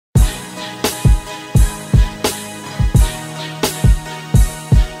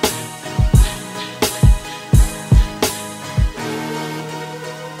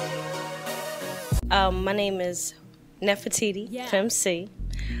My name is Nefertiitii Femcee.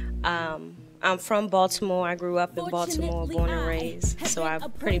 I'm from Baltimore. I grew up in Baltimore, born and raised, so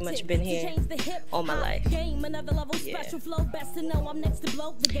I've pretty much been here all my life. Yeah.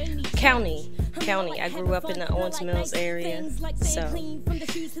 County. I grew up in the Owens Mills area, so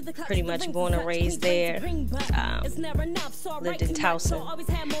pretty much born and raised there. Lived in Towson,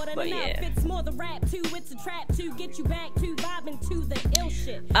 but yeah.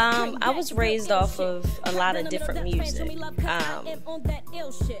 I was raised off of a lot of different music.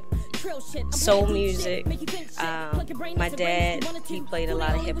 Soul music. My dad, he played a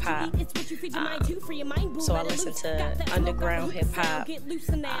lot of hip hop, so I listened to underground hip hop,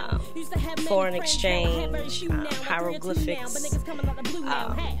 foreign exchange, hieroglyphics,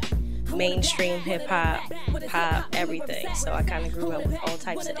 mainstream hip hop, pop, everything. So I kind of grew up with all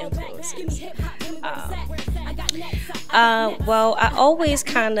types of influences. Well,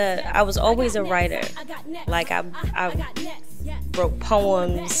 I was always a writer. Like I wrote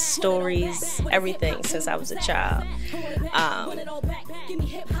poems, stories, everything since I was a child.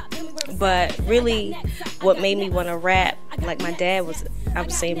 But really, what made me want to rap, like my dad was, I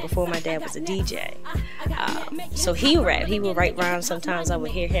was saying before, my dad was a DJ. So he rapped. He would write rhymes. Sometimes I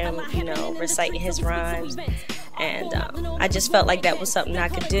would hear him, reciting his rhymes. And I just felt like that was something I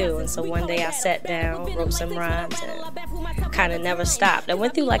could do. And so one day I sat down, wrote some rhymes, and kind of never stopped. I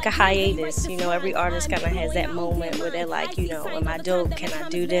went through like a hiatus. Every artist kind of has that moment where they're like, am I dope? Can I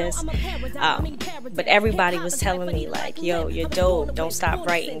do this? But everybody was telling me like, yo, you're dope. Don't stop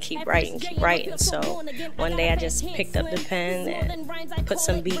writing. Keep writing. Keep writing. So one day I just picked up the pen and put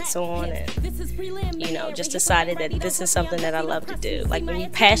some beats on and, just decided that this is something that I love to do. Like when you're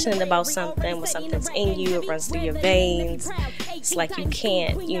passionate about something, when something's in you, it runs through your veins, it's like you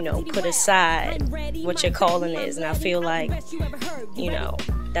can't, put aside what your calling is. And I feel like,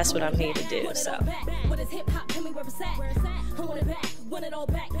 that's what I'm here to do. So